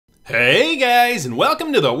Hey guys, and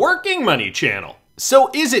welcome to the Working Money channel. So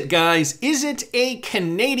is it, guys, is it a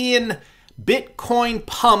Canadian Bitcoin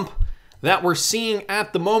pump that we're seeing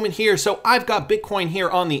at the moment here? So I've got Bitcoin here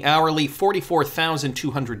on the hourly,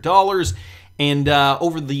 $44,200. And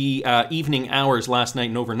over the evening hours last night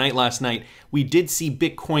and overnight last night, we did see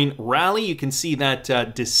Bitcoin rally. You can see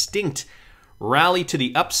that distinct rally to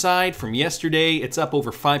the upside from yesterday. It's up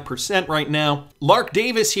over 5% right now. Lark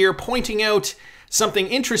Davis here pointing out something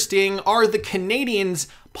interesting. Are the Canadians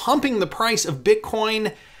pumping the price of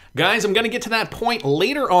Bitcoin? Guys, I'm going to get to that point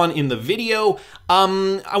later on in the video.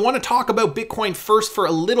 I want to talk about Bitcoin first for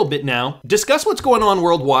a little bit now. Discuss what's going on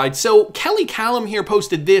worldwide. So Kelly Callum here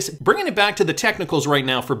posted this, bringing it back to the technicals right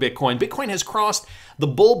now for Bitcoin. Bitcoin has crossed the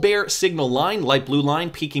bull-bear signal line, light blue line,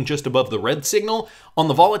 peaking just above the red signal, on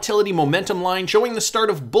the volatility momentum line, showing the start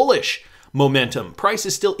of bullish momentum. Price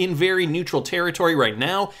is still in very neutral territory right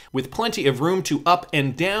now, with plenty of room to up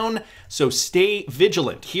and down, so stay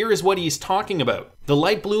vigilant. Here is what he's talking about. The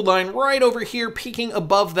light blue line right over here peaking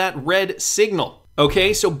above that red signal.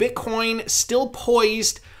 Okay, so Bitcoin still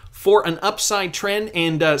poised for an upside trend,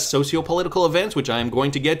 and socio-political events, which I am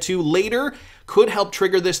going to get to later, could help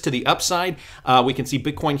trigger this to the upside. We can see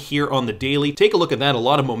Bitcoin here on the daily. Take a look at that. A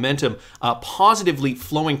lot of momentum positively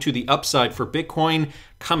flowing to the upside for Bitcoin,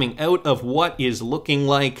 coming out of what is looking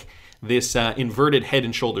like this inverted head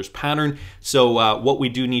and shoulders pattern. So what we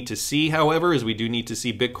do need to see, however, is we do need to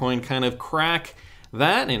see Bitcoin kind of crack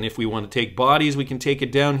that. And if we want to take bodies, we can take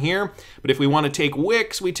it down here. But if we want to take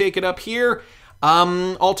wicks, we take it up here.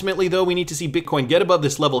 Ultimately, though, we need to see Bitcoin get above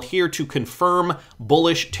this level here to confirm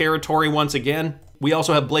bullish territory once again. We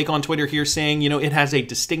also have Blake on Twitter here saying, you know, it has a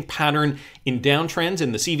distinct pattern in downtrends,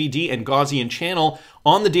 and the CVD and Gaussian channel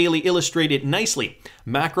on the daily illustrate it nicely.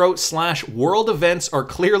 Macro/world events are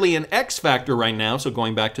clearly an X factor right now. So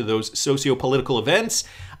going back to those socio-political events,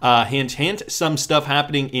 hint, hint, some stuff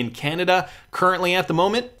happening in Canada currently at the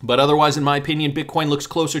moment. But otherwise, in my opinion, Bitcoin looks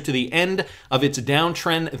closer to the end of its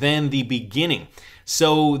downtrend than the beginning.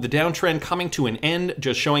 So the downtrend coming to an end,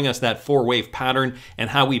 just showing us that four-wave pattern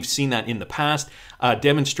and how we've seen that in the past,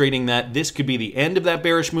 demonstrating that this could be the end of that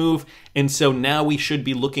bearish move. And so now we should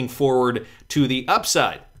be looking forward to the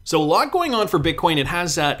upside. So a lot going on for Bitcoin. It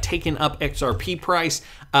has taken up XRP price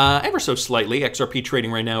ever so slightly. XRP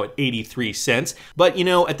trading right now at 83 cents. But, you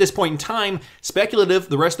know, at this point in time, speculative,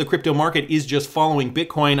 the rest of the crypto market is just following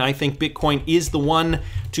Bitcoin. I think Bitcoin is the one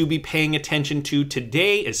to be paying attention to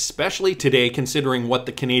today, especially today, considering what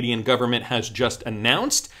the Canadian government has just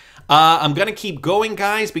announced. I'm going to keep going,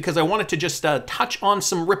 guys, because I wanted to just touch on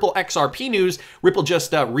some Ripple XRP news. Ripple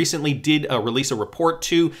just recently did release a report,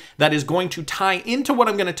 too, that is going to tie into what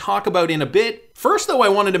I'm going to talk about in a bit. First, though, I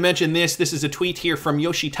wanted to mention this. This is a tweet here from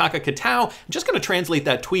Yoshitaka Katao. I'm just going to translate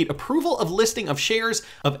that tweet. Approval of listing of shares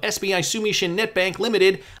of SBI Sumishin Net Bank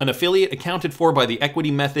Limited, an affiliate accounted for by the equity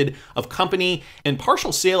method of company, and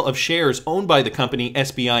partial sale of shares owned by the company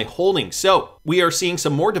SBI Holdings. So we are seeing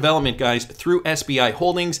some more development, guys, through SBI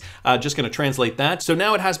Holdings. Just going to translate that. So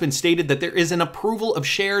now it has been stated that there is an approval of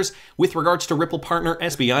shares with regards to Ripple partner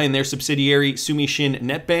SBI and their subsidiary Sumishin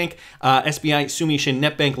Net Bank. SBI Sumishin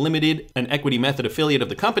Net Bank Limited, an equity method affiliate of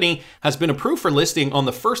the company, has been approved for listing on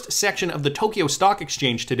the first section of the Tokyo Stock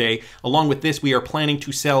Exchange today. Along with this, we are planning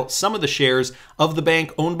to sell some of the shares of the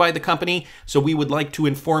bank owned by the company. So we would like to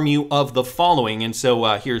inform you of the following. And so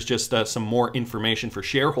here's just some more information for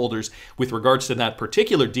shareholders with regards to that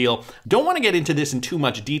particular deal. Don't want to get into this in too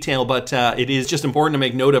much detail, but it is just important to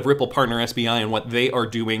make note of Ripple partner SBI and what they are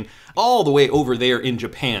doing all the way over there in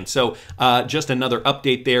Japan. So just another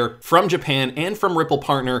update there from Japan and from Ripple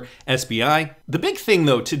partner SBI. The big thing,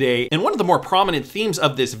 though, today, and one of the more prominent themes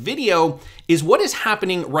of this video, is what is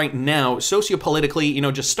happening right now sociopolitically, you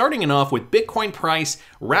know, just starting it off with Bitcoin price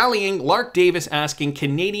rallying, Lark Davis asking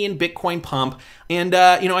Canadian Bitcoin pump. And,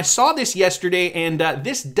 you know, I saw this yesterday, and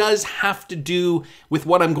this does have to do with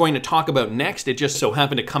what I'm going to talk about next. It just so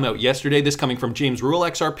happened to come out yesterday, this coming from James Rule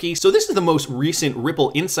XRP. So this is the most recent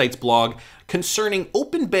Ripple Insights blog concerning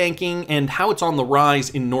open banking and how it's on the rise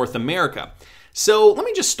in North America. So let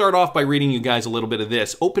me just start off by reading you guys a little bit of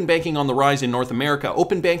this. Open banking on the rise in North America.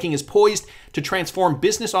 Open banking is poised to transform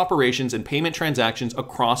business operations and payment transactions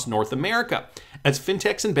across North America. As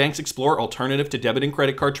fintechs and banks explore alternative to debit and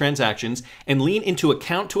credit card transactions and lean into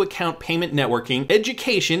account-to-account payment networking,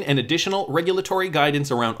 education and additional regulatory guidance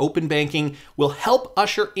around open banking will help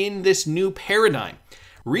usher in this new paradigm.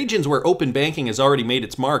 Regions where open banking has already made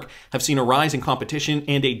its mark have seen a rise in competition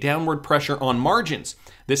and a downward pressure on margins.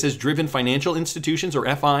 This has driven financial institutions, or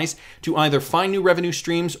FIs, to either find new revenue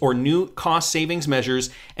streams or new cost savings measures,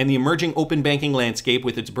 and the emerging open banking landscape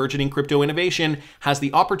with its burgeoning crypto innovation has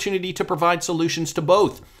the opportunity to provide solutions to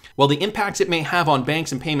both. While the impacts it may have on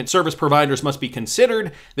banks and payment service providers must be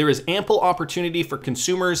considered, there is ample opportunity for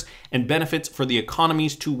consumers and benefits for the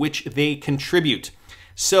economies to which they contribute.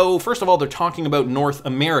 So first of all, they're talking about North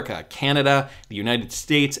America, Canada, the United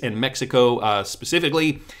States, and Mexico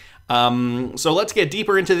specifically. So let's get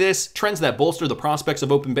deeper into this. Trends that bolster the prospects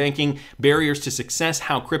of open banking, barriers to success,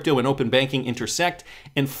 how crypto and open banking intersect,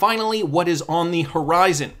 and finally, what is on the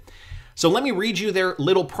horizon. So let me read you their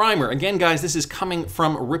little primer. Again, guys, this is coming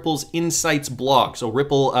from Ripple's Insights blog. So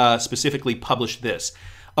Ripple specifically published this.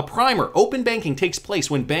 A primer. Open banking takes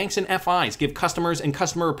place when banks and FIs give customers and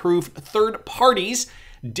customer-approved third parties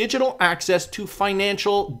digital access to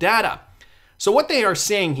financial data. So what they are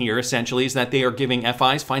saying here essentially is that they are giving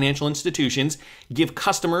FIs, financial institutions, give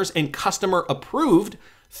customers and customer-approved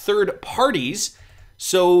third parties.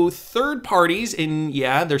 So third parties, and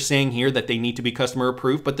yeah, they're saying here that they need to be customer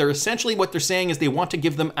approved, but they're essentially what they're saying is they want to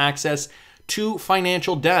give them access to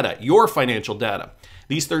financial data, your financial data.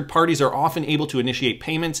 These third parties are often able to initiate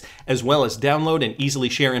payments as well as download and easily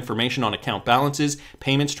share information on account balances,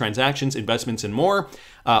 payments, transactions, investments, and more.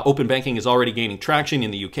 Open banking is already gaining traction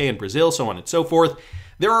in the UK and Brazil, so on and so forth.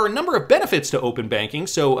 There are a number of benefits to open banking,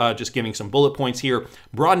 so just giving some bullet points here.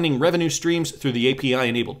 Broadening revenue streams through the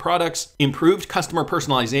API-enabled products, improved customer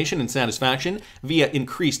personalization and satisfaction via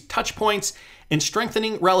increased touch points, and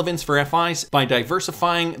strengthening relevance for FIs by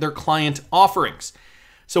diversifying their client offerings.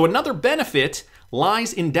 So another benefit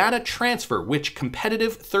lies in data transfer, which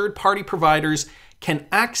competitive third-party providers can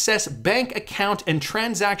access bank account and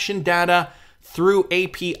transaction data through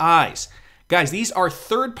APIs. Guys, these are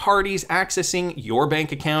third parties accessing your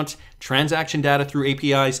bank account, transaction data through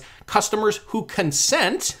APIs, customers who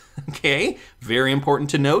consent, okay, very important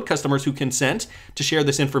to note, customers who consent to share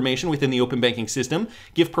this information within the open banking system,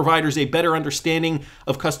 give providers a better understanding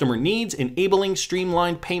of customer needs, enabling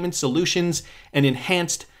streamlined payment solutions and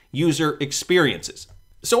enhanced user experiences.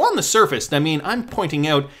 So on the surface, I mean, I'm pointing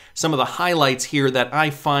out some of the highlights here that I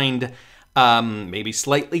find maybe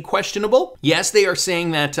slightly questionable. Yes, they are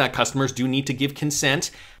saying that customers do need to give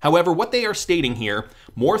consent. However, what they are stating here,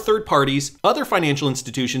 more third parties, other financial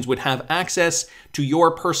institutions would have access to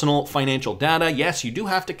your personal financial data. Yes, you do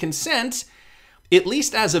have to consent, at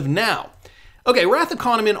least as of now. Okay, Wrath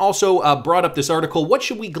Economin also brought up this article. What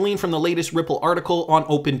should we glean from the latest Ripple article on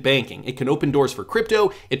open banking? It can open doors for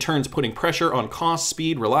crypto. It turns putting pressure on cost,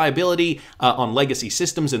 speed, reliability on legacy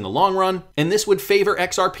systems in the long run. And this would favor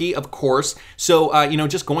XRP, of course. So,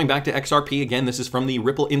 just going back to XRP, again, this is from the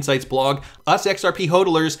Ripple Insights blog. Us XRP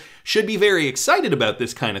hodlers should be very excited about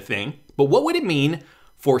this kind of thing. But what would it mean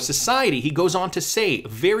for society? He goes on to say,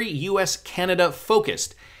 very US-Canada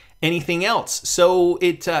focused. Anything else? So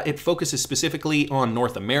it focuses specifically on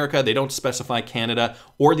North America. They don't specify Canada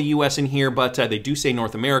or the US in here, but they do say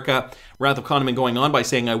North America. Wrath of Kahneman going on by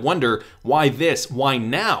saying, I wonder why this, why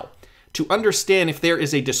now? To understand if there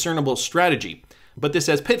is a discernible strategy. But this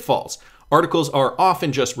has pitfalls. Articles are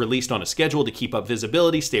often just released on a schedule to keep up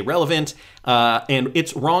visibility, stay relevant, and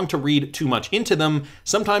it's wrong to read too much into them.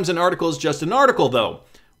 Sometimes an article is just an article though,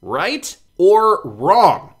 right or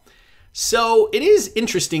wrong? So it is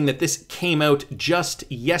interesting that this came out just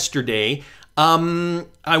yesterday.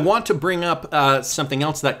 I want to bring up something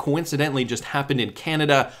else that coincidentally just happened in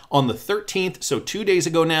Canada on the 13th, so 2 days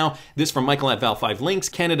ago now. This from Michael at Val5 Links.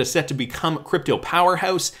 Canada set to become crypto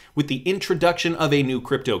powerhouse with the introduction of a new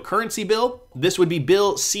cryptocurrency bill. This would be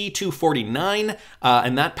Bill C-249,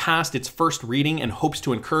 and that passed its first reading and hopes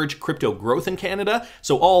to encourage crypto growth in Canada.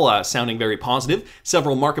 So all sounding very positive.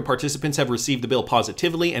 Several market participants have received the bill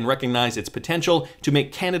positively and recognize its potential to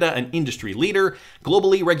make Canada an industry leader.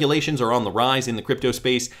 Globally, regulations are on the rise in the crypto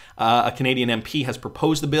space. A Canadian MP has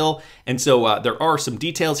proposed the bill, and so there are some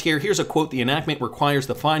details here. Here's a quote. The enactment requires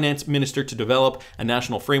the finance minister to develop a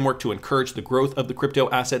national framework to encourage the growth of the crypto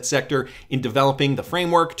asset sector. In developing the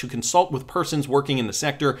framework, to consult with persons working in the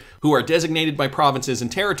sector who are designated by provinces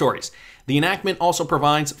and territories. The enactment also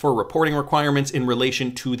provides for reporting requirements in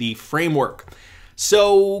relation to the framework.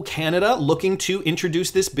 So Canada looking to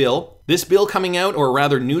introduce this bill. This bill coming out, or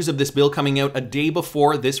rather news of this bill coming out a day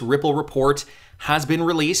before this Ripple report has been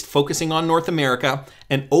released, focusing on North America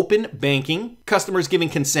and open banking, customers giving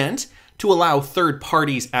consent to allow third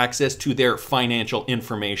parties access to their financial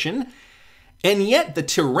information. And yet the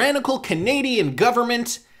tyrannical Canadian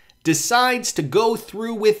government decides to go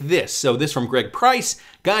through with this. So this from Greg Price.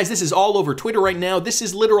 Guys, this is all over Twitter right now. This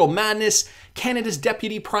is literal madness. Canada's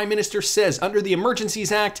Deputy Prime Minister says under the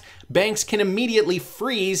Emergencies Act, banks can immediately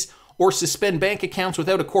freeze or suspend bank accounts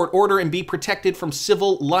without a court order and be protected from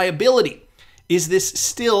civil liability. Is this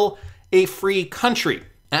still a free country?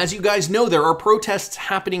 As you guys know, there are protests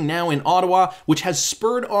happening now in Ottawa, which has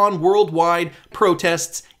spurred on worldwide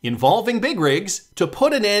protests involving big rigs to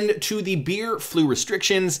put an end to the beer flu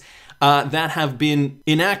restrictions that have been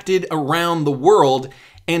enacted around the world.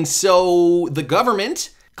 And so the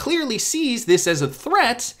government clearly sees this as a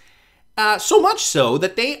threat, so much so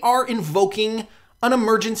that they are invoking an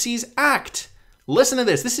Emergencies Act. Listen to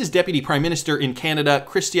this. This is Deputy Prime Minister in Canada,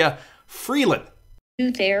 Chrystia Freeland.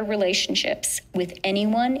 Their relationships with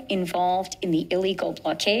anyone involved in the illegal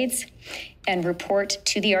blockades and report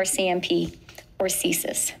to the RCMP or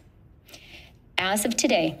CSIS. As of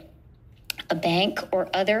today, a bank or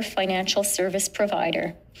other financial service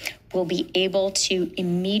provider will be able to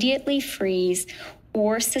immediately freeze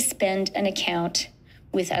or suspend an account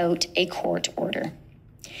without a court order.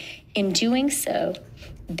 In doing so,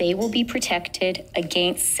 they will be protected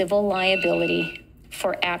against civil liability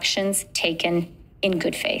for actions taken in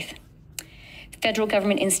good faith. Federal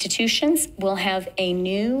government institutions will have a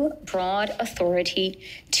new broad authority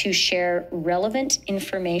to share relevant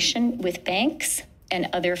information with banks and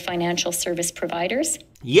other financial service providers.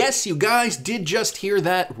 Yes, you guys did just hear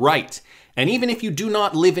that right. And even if you do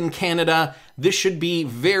not live in Canada, this should be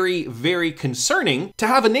very, very concerning to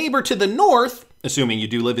have a neighbor to the north, assuming you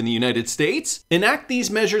do live in the United States, enact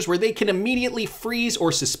these measures where they can immediately freeze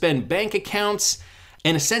or suspend bank accounts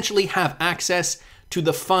and essentially have access to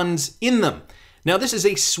the funds in them. Now, this is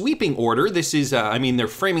a sweeping order. This is, they're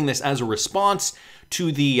framing this as a response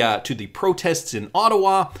to the protests in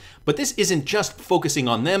Ottawa, but this isn't just focusing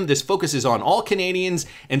on them. This focuses on all Canadians,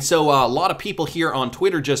 and so a lot of people here on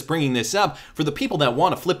Twitter just bringing this up. For the people that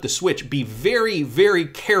want to flip the switch, be very, very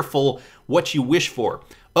careful what you wish for.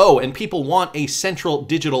 Oh, and people want a central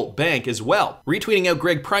digital bank as well. Retweeting out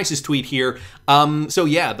Greg Price's tweet here. So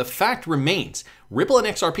yeah, the fact remains, Ripple and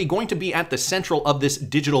XRP going to be at the central of this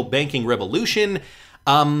digital banking revolution.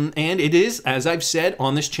 And it is, as I've said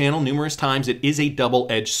on this channel numerous times, it is a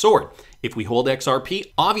double-edged sword. If we hold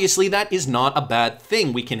XRP, obviously that is not a bad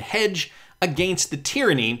thing. We can hedge against the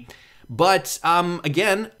tyranny. But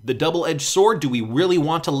again, the double-edged sword, do we really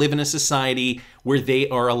want to live in a society where they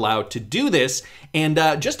are allowed to do this? And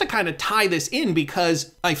just to kind of tie this in,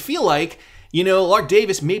 because I feel like, Lark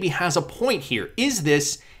Davis maybe has a point here. Is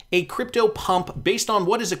this a crypto pump based on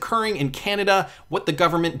what is occurring in Canada, what the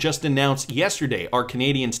government just announced yesterday? Are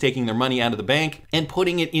Canadians taking their money out of the bank and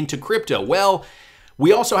putting it into crypto? Well,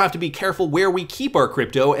 we also have to be careful where we keep our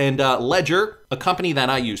crypto, and Ledger, a company that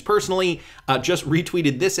I use personally, just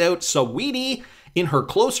retweeted this out. Saweetie, in her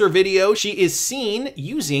closer video, she is seen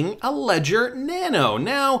using a Ledger Nano.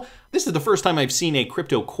 Now, this is the first time I've seen a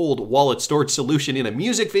crypto cold wallet storage solution in a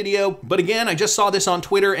music video, but again, I just saw this on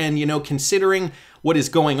Twitter, and considering what is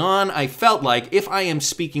going on, I felt like if I am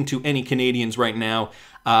speaking to any Canadians right now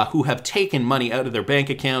who have taken money out of their bank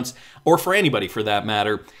accounts, or for anybody for that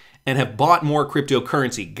matter, and have bought more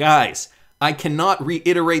cryptocurrency. Guys, I cannot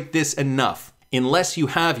reiterate this enough. Unless you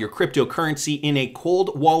have your cryptocurrency in a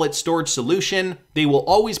cold wallet storage solution, they will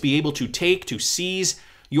always be able to seize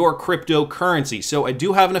your cryptocurrency. So I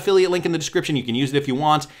do have an affiliate link in the description. You can use it if you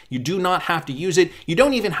want. You do not have to use it. You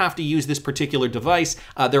don't even have to use this particular device.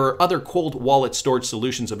 There are other cold wallet storage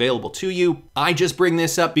solutions available to you. I just bring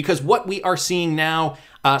this up because what we are seeing now,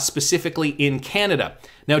 specifically in Canada.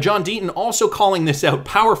 Now, John Deaton also calling this out,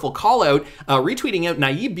 powerful call out, retweeting out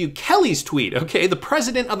Nayib Bukele's tweet, okay, the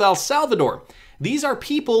president of El Salvador. These are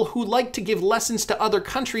people who like to give lessons to other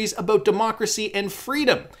countries about democracy and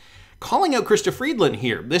freedom. Calling out Chrystia Freeland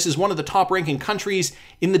here. This is one of the top ranking countries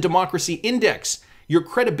in the Democracy Index. Your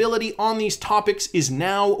credibility on these topics is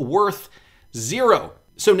now worth 0.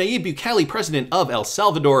 So Nayib Bukele, president of El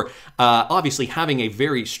Salvador, obviously having a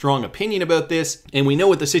very strong opinion about this. And we know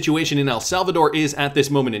what the situation in El Salvador is at this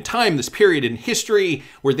moment in time, this period in history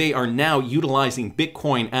where they are now utilizing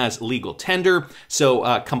Bitcoin as legal tender.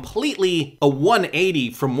 So completely a 180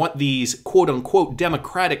 from what these quote unquote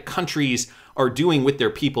democratic countries are doing with their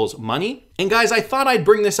people's money. And guys, I thought I'd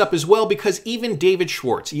bring this up as well because even David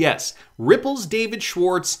Schwartz, yes, Ripple's David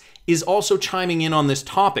Schwartz is also chiming in on this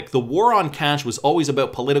topic. The war on cash was always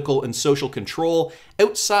about political and social control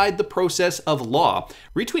outside the process of law.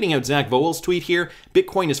 Retweeting out Zach Voel's tweet here,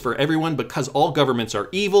 Bitcoin is for everyone because all governments are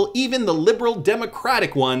evil, even the liberal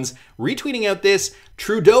democratic ones. Retweeting out this,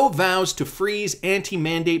 Trudeau vows to freeze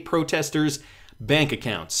anti-mandate protesters bank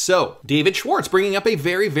accounts. So David Schwartz bringing up a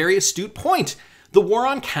very, very astute point. The war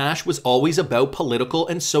on cash was always about political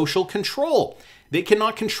and social control. They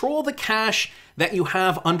cannot control the cash that you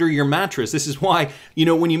have under your mattress. This is why,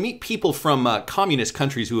 when you meet people from communist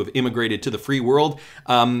countries who have immigrated to the free world,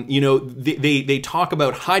 they talk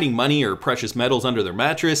about hiding money or precious metals under their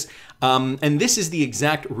mattress. And this is the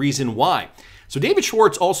exact reason why. So David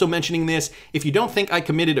Schwartz also mentioning this, if you don't think I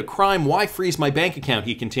committed a crime, why freeze my bank account?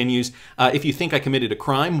 He continues, if you think I committed a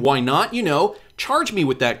crime, why not, charge me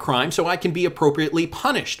with that crime so I can be appropriately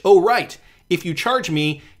punished. Oh, right. If you charge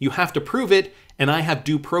me, you have to prove it, and I have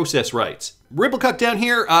due process rights. Ripplecuck down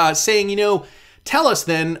here saying, tell us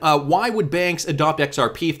then, why would banks adopt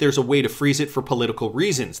XRP if there's a way to freeze it for political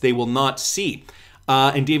reasons? They will not see.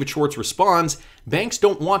 And David Schwartz responds, banks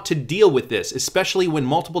don't want to deal with this, especially when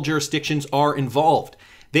multiple jurisdictions are involved.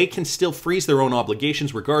 They can still freeze their own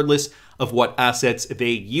obligations regardless of what assets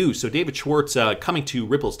they use. So David Schwartz coming to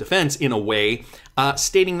Ripple's defense in a way,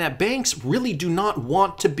 stating that banks really do not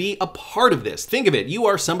want to be a part of this. Think of it. You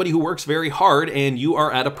are somebody who works very hard and you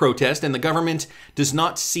are at a protest and the government does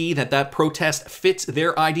not see that that protest fits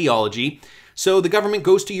their ideology. So the government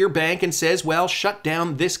goes to your bank and says, well, shut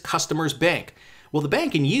down this customer's bank. Well, the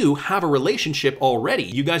bank and you have a relationship already.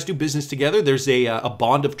 You guys do business together. There's a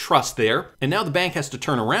bond of trust there. And now the bank has to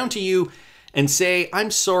turn around to you and say,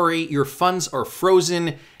 I'm sorry, your funds are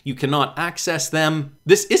frozen. You cannot access them.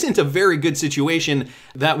 This isn't a very good situation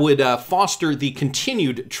that would foster the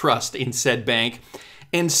continued trust in said bank.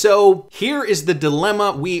 And so here is the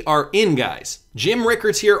dilemma we are in, guys. Jim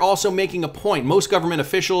Rickards here also making a point. Most government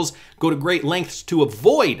officials go to great lengths to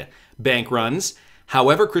avoid bank runs.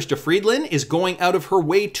 However, Chrystia Freeland is going out of her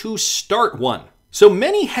way to start one. So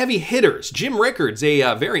many heavy hitters. Jim Rickards,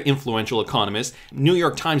 a very influential economist, New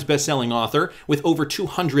York Times bestselling author with over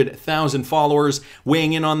 200,000 followers,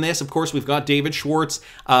 weighing in on this. Of course, we've got David Schwartz.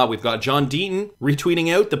 We've got John Deaton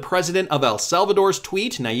retweeting out the president of El Salvador's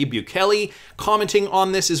tweet, Nayib Bukele, commenting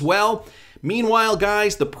on this as well. Meanwhile,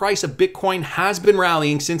 guys, the price of Bitcoin has been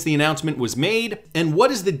rallying since the announcement was made. And what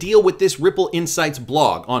is the deal with this Ripple Insights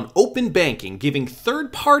blog on open banking, giving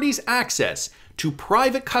third parties access to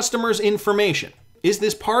private customers' information? Is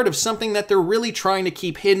this part of something that they're really trying to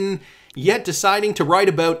keep hidden, yet deciding to write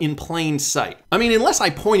about in plain sight? I mean, unless I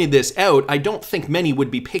pointed this out, I don't think many would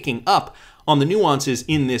be picking up on the nuances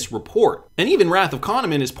in this report. And even Wrath of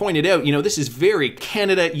Kahneman has pointed out, this is very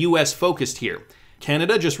Canada-US focused here.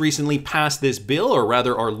 Canada just recently passed this bill, or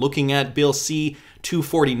rather are looking at Bill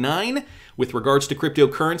C-249 with regards to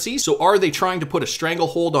cryptocurrency. So are they trying to put a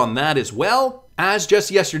stranglehold on that as well? As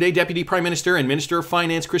just yesterday, Deputy Prime Minister and Minister of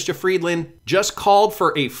Finance Chrystia Freeland just called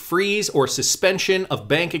for a freeze or suspension of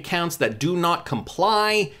bank accounts that do not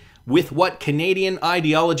comply with what Canadian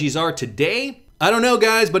ideologies are today. I don't know,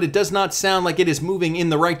 guys, but it does not sound like it is moving in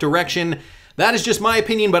the right direction. That is just my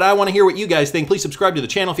opinion, but I want to hear what you guys think. Please subscribe to the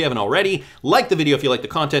channel if you haven't already. Like the video if you like the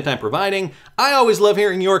content I'm providing. I always love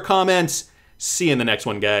hearing your comments. See you in the next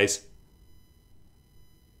one, guys.